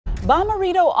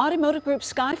Bommarito Automotive Group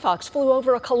Skyfox flew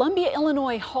over a Columbia,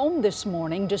 Illinois home this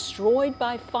morning, destroyed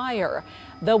by fire.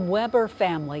 The Weber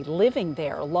family living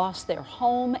there lost their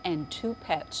home and 2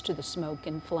 pets to the smoke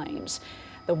and flames.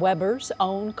 The Webers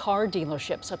own car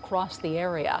dealerships across the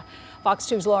area. Fox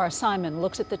 2's Laura Simon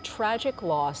looks at the tragic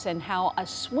loss and how a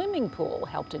swimming pool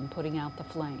helped in putting out the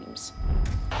flames.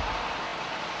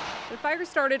 The fire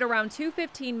started around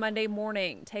 2:15 Monday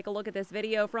morning. Take a look at this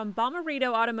video from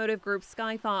Bommarito Automotive Group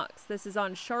Skyfox. This is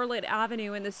on Charlotte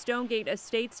Avenue in the Stonegate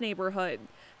Estates neighborhood.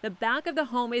 The back of the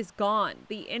home is gone,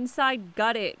 the inside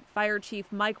gutted. Fire Chief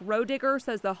Mike Roediger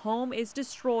says the home is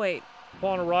destroyed.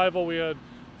 Upon arrival, we had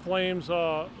flames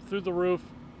through the roof,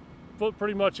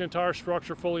 pretty much the entire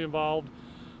structure fully involved.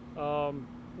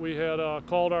 We had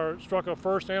struck a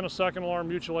first and a second alarm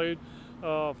mutual aid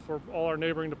for all our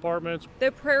neighboring departments.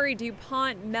 The Prairie,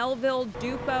 DuPont, Melville,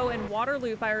 Dupo, and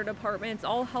Waterloo fire departments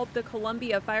all helped the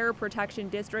Columbia Fire Protection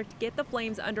District get the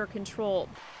flames under control.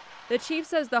 The chief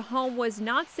says the home was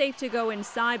not safe to go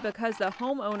inside because the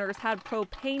homeowners had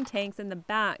propane tanks in the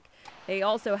back. They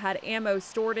also had ammo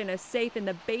stored in a safe in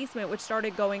the basement, which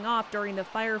started going off during the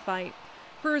firefight.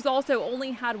 Crews also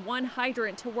only had 1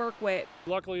 hydrant to work with.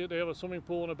 Luckily, they have a swimming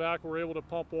pool in the back. We're able to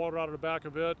pump water out of the back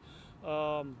of it.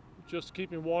 Just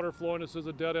keeping water flowing. This is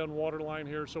a dead-end water line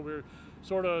here, so we're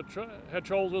sort of had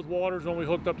troubles with waters when we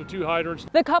hooked up to 2 hydrants.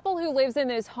 The couple who lives in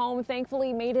this home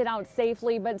thankfully made it out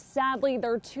safely, but sadly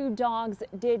their 2 dogs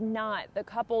did not. The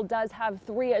couple does have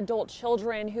 3 adult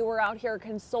children who were out here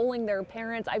consoling their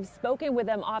parents. I've spoken with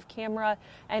them off camera,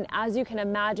 and as you can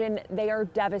imagine, they are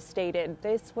devastated.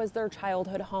 This was their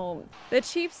childhood home. The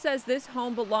chief says this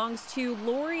home belongs to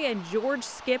Lori and George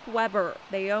Skip Weber.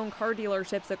 They own car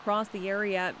dealerships across the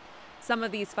area. Some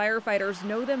of these firefighters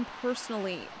know them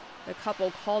personally. The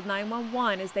couple called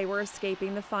 911 as they were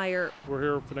escaping the fire. We're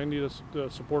here if they need us to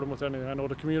support them with anything. I know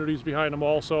the community's behind them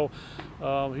also.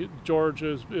 George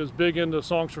is big into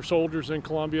Songs for Soldiers in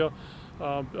Columbia.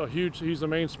 He's the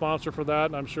main sponsor for that,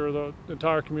 and I'm sure the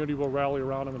entire community will rally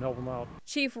around him and help him out.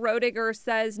 Chief Roediger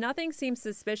says nothing seems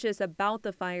suspicious about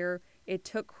the fire. It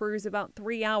took crews about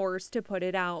 3 hours to put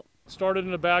it out. It started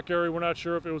in the back area. We're not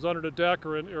sure if it was under the deck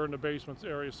or in the basement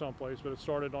area someplace, but it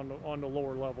started on the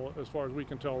lower level as far as we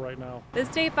can tell right now. The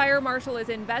state fire marshal is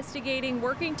investigating,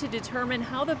 working to determine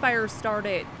how the fire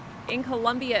started. In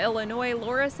Columbia, Illinois,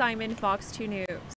 Laura Simon, Fox 2 News.